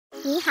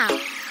你好，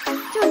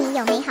祝你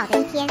有美好的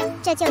一天。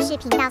这就是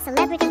频道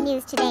Celebrity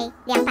News Today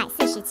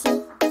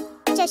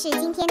 247。这是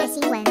今天的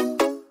新闻。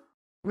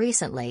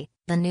Recently,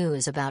 the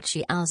news about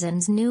Xiao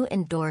Zhan's new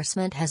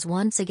endorsement has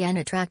once again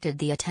attracted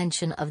the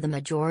attention of the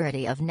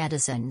majority of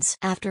netizens.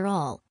 After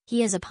all,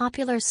 he is a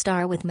popular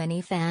star with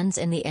many fans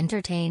in the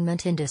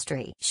entertainment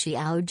industry.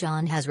 Xiao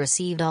Zhan has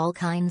received all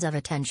kinds of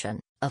attention.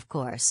 Of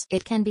course,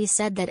 it can be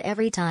said that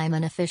every time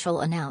an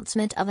official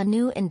announcement of a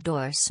new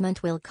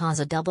endorsement will cause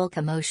a double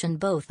commotion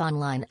both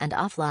online and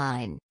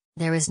offline.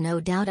 There is no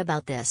doubt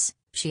about this.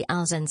 Xiao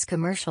Zhan's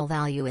commercial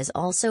value is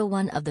also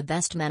one of the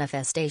best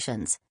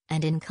manifestations,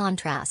 and in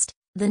contrast,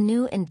 the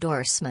new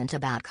endorsement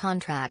about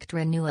contract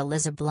renewal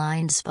is a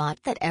blind spot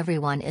that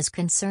everyone is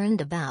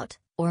concerned about,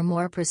 or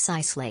more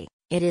precisely,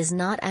 it is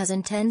not as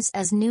intense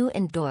as new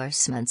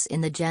endorsements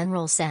in the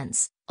general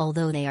sense,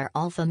 although they are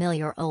all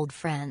familiar old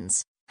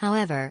friends.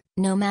 However,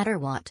 no matter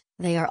what,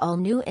 they are all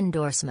new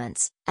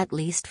endorsements, at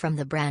least from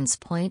the brand's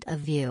point of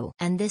view.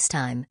 And this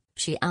time,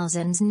 Xiao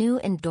Zhan's new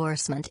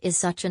endorsement is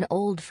such an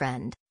old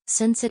friend.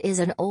 Since it is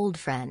an old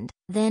friend,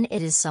 then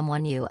it is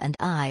someone you and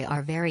I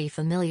are very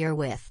familiar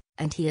with,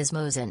 and he is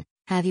Mo Zhan.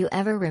 Have you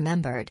ever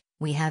remembered,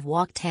 we have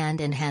walked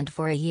hand in hand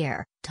for a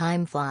year,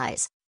 time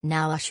flies,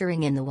 now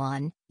ushering in the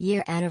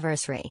 1-year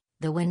anniversary,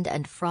 the wind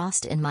and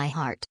frost in my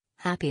heart,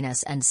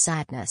 happiness and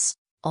sadness,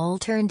 all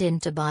turned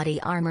into body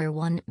armor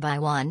one by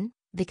one,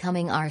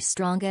 becoming our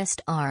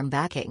strongest arm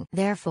backing.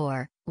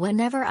 Therefore,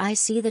 whenever I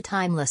see the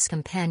timeless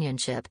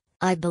companionship,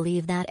 I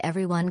believe that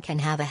everyone can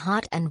have a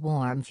hot and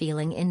warm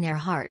feeling in their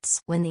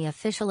hearts. When the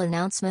official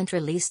announcement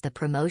released the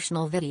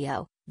promotional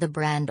video, the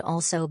brand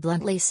also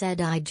bluntly said,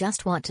 "I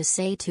just want to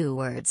say 2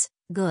 words,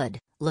 good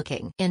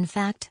looking." In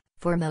fact,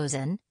 for Mo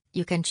Zhan,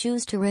 you can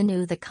choose to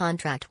renew the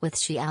contract with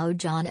Xiao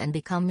Zhan and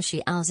become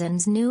Xiao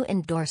Zhan's new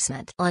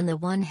endorsement. On the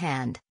one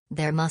hand,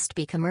 there must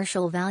be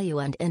commercial value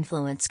and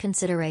influence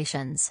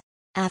considerations.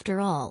 After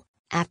all,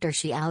 after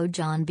Xiao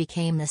Zhan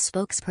became the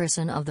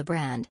spokesperson of the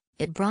brand,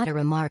 it brought a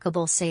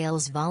remarkable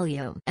sales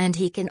volume, and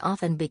he can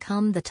often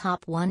become the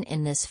top one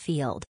in this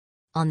field.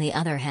 On the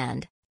other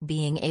hand,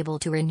 being able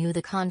to renew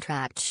the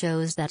contract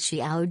shows that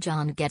Xiao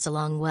Zhan gets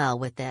along well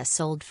with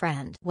this old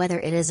friend. Whether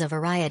it is a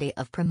variety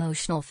of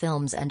promotional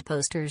films and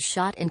posters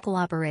shot in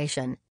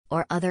cooperation,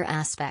 or other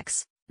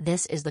aspects,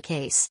 this is the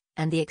case,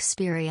 and the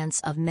experience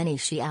of many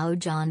Xiao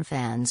Zhan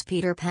fans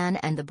Peter Pan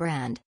and the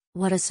brand.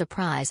 What a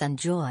surprise and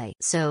joy.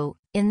 So,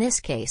 in this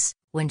case,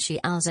 when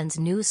Xiao Zhan's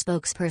new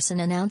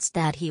spokesperson announced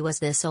that he was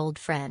this old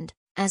friend,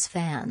 as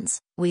fans,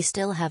 we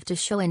still have to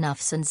show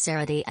enough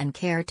sincerity and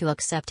care to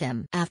accept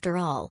him. After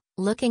all,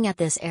 looking at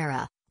this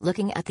era,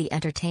 looking at the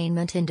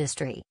entertainment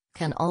industry,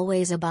 can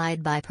always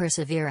abide by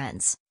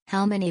perseverance.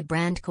 How many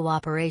brand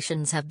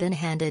cooperations have been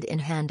handed in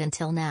hand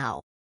until now?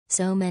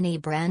 So many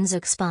brands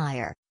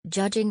expire,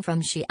 judging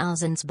from Xiao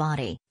Zhan's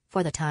body.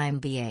 For the time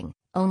being,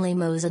 only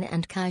Mo Zhan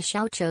and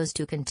Xiao chose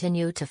to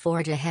continue to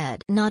forge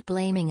ahead. Not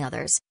blaming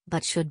others,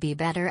 but should be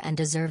better and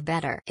deserve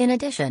better. In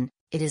addition,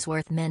 it is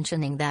worth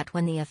mentioning that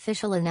when the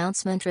official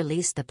announcement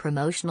released the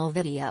promotional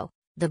video,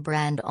 the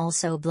brand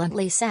also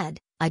bluntly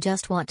said, "I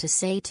just want to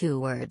say 2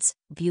 words,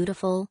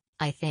 beautiful."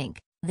 I think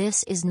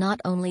this is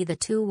not only the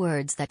 2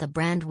 words that the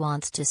brand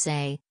wants to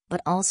say,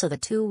 but also the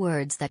 2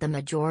 words that the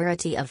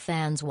majority of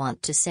fans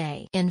want to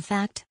say. In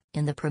fact,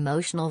 in the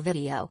promotional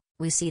video,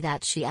 we see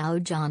that Xiao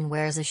Zhan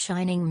wears a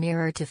shining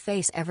mirror to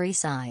face every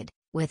side.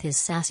 With his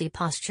sassy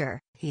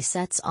posture, he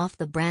sets off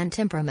the brand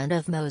temperament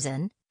of Mo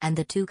Zhan, and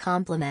the two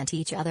complement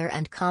each other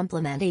and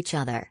complement each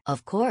other.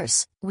 Of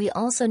course, we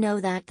also know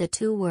that the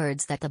 2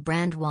 words that the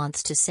brand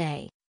wants to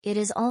say, it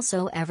is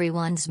also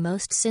everyone's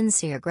most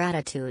sincere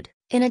gratitude.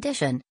 In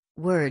addition,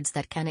 words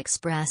that can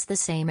express the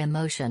same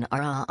emotion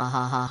are ah ah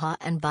ha ha ha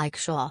and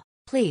baisha,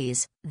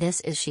 please,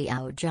 this is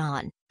Xiao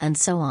Zhan, and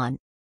so on.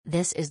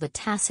 This is the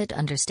tacit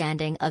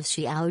understanding of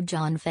Xiao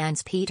Zhan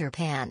fans Peter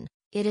Pan.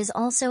 It is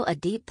also a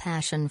deep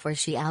passion for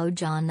Xiao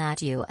Zhan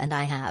that you and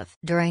I have.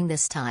 During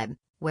this time,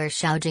 where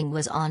Xiao Zhan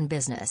was on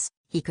business,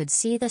 he could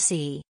see the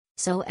sea,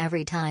 so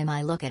every time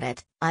I look at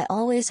it, I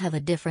always have a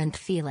different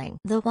feeling.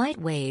 The white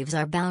waves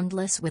are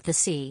boundless with the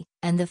sea,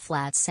 and the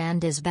flat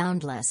sand is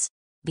boundless.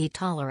 Be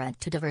tolerant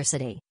to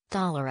diversity.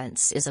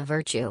 Tolerance is a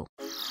virtue.